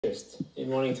interest in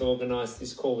wanting to organise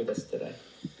this call with us today?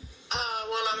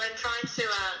 Well, I've been trying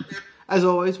to... As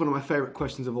always, one of my favourite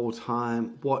questions of all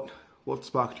time, what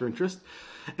sparked your interest?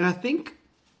 And I think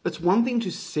it's one thing to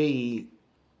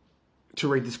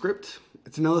read the script.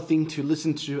 It's another thing to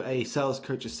listen to a sales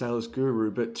coach, a sales guru,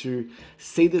 but to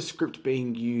see the script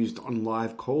being used on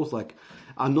live calls. Like,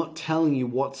 I'm not telling you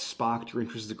what sparked your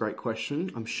interest is a great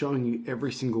question. I'm showing you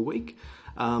every single week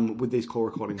with these call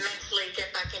recordings. Eventually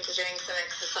get back into doing some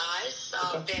exercise.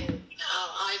 Okay.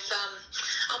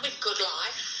 I'm with Good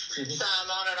Life, so I'm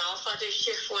on and off. I do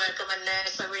shift work. I'm a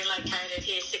nurse. I relocated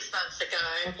here 6 months ago.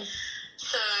 Okay.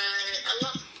 So a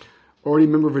lot... Already a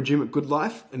member of a gym at Good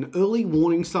Life, an early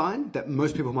warning sign that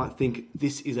most people might think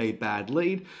this is a bad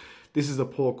lead. This is a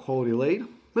poor quality lead.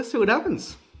 Let's see what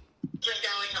happens.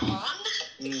 Going on.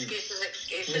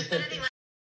 Excuses. But anyway.